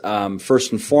abs,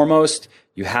 first and foremost,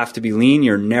 you have to be lean.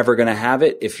 You're never going to have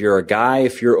it. If you're a guy,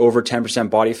 if you're over 10%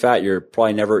 body fat, you're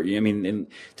probably never,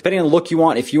 depending on the look you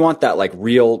want, if you want that like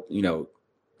real,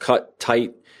 cut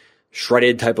tight,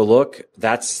 shredded type of look,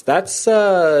 that's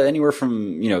anywhere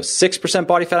from, 6%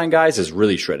 body fat on guys is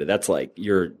really shredded. That's like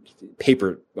your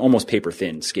almost paper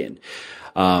thin skin.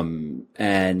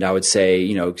 And I would say,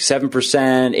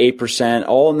 7%, 8%,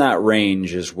 all in that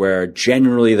range is where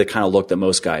generally the kind of look that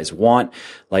most guys want.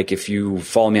 Like if you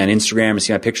follow me on Instagram and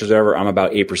see my pictures or whatever, I'm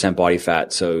about 8% body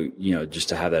fat. So, just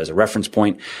to have that as a reference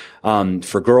point.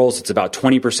 For girls, it's about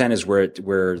 20% is where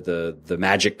the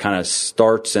magic kind of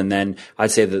starts. And then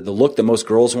I'd say that the look that most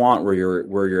girls want, where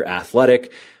you're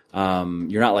athletic,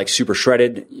 you're not like super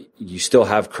shredded, you still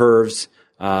have curves,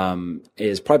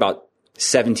 is probably about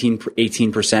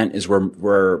 18% is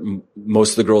where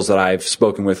most of the girls that I've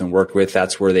spoken with and worked with,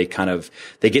 that's where they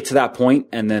get to that point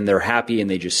and then they're happy and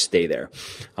they just stay there.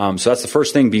 So that's the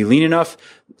first thing, be lean enough.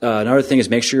 Another thing is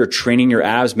make sure you're training your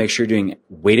abs, make sure you're doing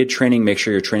weighted training, make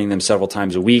sure you're training them several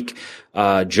times a week.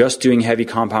 Just doing heavy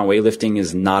compound weightlifting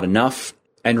is not enough.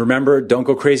 And remember, don't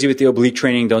go crazy with the oblique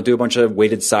training. Don't do a bunch of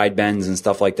weighted side bends and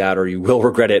stuff like that, or you will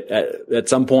regret it. At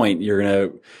some point, you're going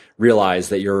to realize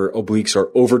that your obliques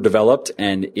are overdeveloped.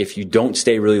 And if you don't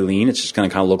stay really lean, it's just going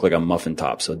to kind of look like a muffin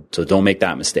top. So don't make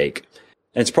that mistake.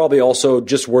 And it's probably also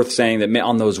just worth saying that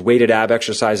on those weighted ab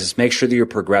exercises, make sure that you're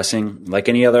progressing. Like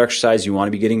any other exercise, you want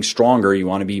to be getting stronger. You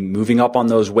want to be moving up on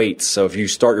those weights. So if you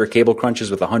start your cable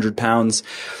crunches with 100 pounds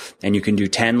and you can do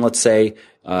 10, let's say,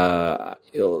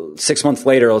 6 months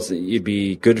later, you'd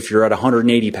be good if you're at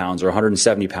 180 pounds or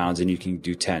 170 pounds and you can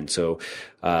do 10. So,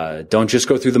 don't just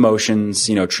go through the motions,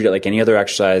 treat it like any other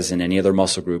exercise and any other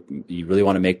muscle group. You really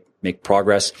want to make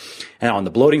progress. And on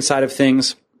the bloating side of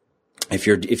things, if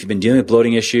you've been dealing with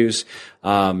bloating issues,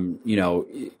 if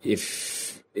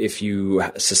you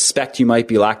suspect you might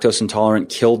be lactose intolerant,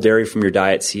 kill dairy from your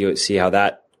diet, see how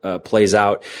that plays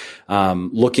out.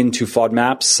 Look into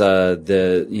FODMAPs. I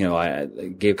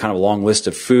gave kind of a long list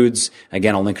of foods.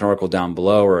 Again, I'll link an article down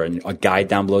below or a guide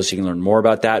down below so you can learn more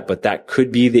about that. But that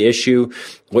could be the issue.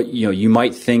 You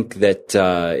might think that,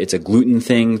 it's a gluten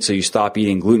thing. So you stop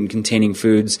eating gluten containing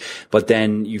foods, but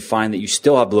then you find that you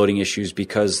still have bloating issues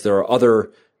because there are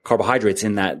other carbohydrates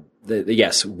in that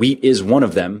yes, wheat is one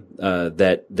of them,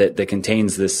 that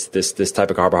contains this type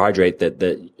of carbohydrate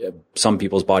that some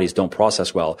people's bodies don't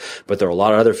process well. But there are a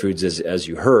lot of other foods, as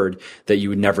you heard, that you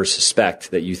would never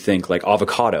suspect, that you think, like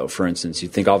avocado, for instance. You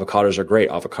think avocados are great.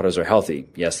 Avocados are healthy.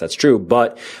 Yes, that's true.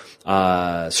 But,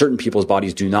 certain people's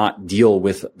bodies do not deal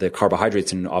with the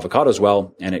carbohydrates in avocados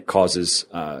well, and it causes,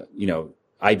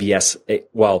 IBS.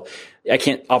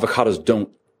 Avocados don't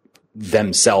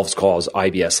themselves cause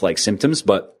IBS-like symptoms,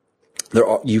 but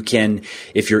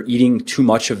if you're eating too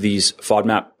much of these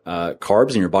FODMAP carbs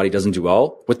and your body doesn't do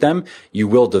well with them, you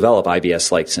will develop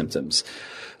IBS-like symptoms.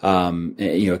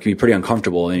 It can be pretty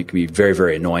uncomfortable, and it can be very,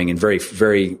 very annoying and very,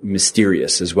 very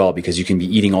mysterious as well, because you can be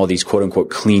eating all these quote unquote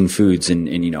clean foods and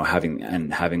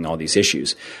having all these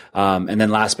issues. And then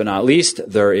last but not least,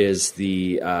 there is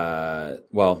it's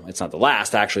not the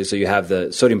last actually. So you have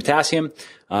the sodium, potassium,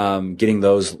 getting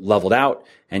those leveled out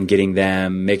and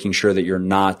making sure that you're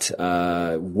not,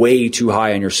 way too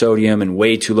high on your sodium and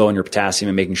way too low on your potassium,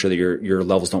 and making sure that your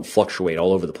levels don't fluctuate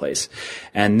all over the place.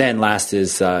 And then last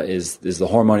is the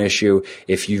hormone issue.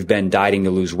 If you've been dieting to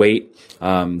lose weight,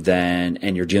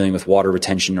 and you're dealing with water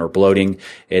retention or bloating,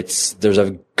 there's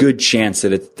a good chance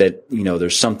that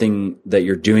there's something that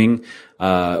you're doing,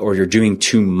 or you're doing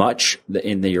too much,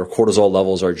 and that your cortisol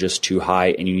levels are just too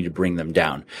high and you need to bring them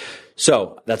down.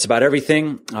 So that's about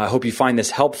everything. I hope you find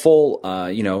this helpful.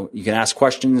 You can ask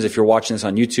questions. If you're watching this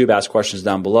on YouTube, ask questions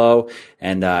down below,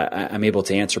 and I'm able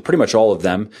to answer pretty much all of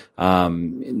them.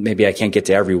 Maybe I can't get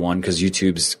to everyone because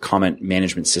YouTube's comment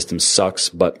management system sucks,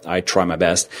 but I try my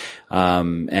best.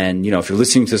 If you're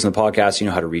listening to this in the podcast, you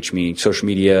know how to reach me, social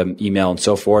media, email, and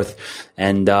so forth.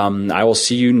 And I will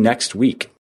see you next week.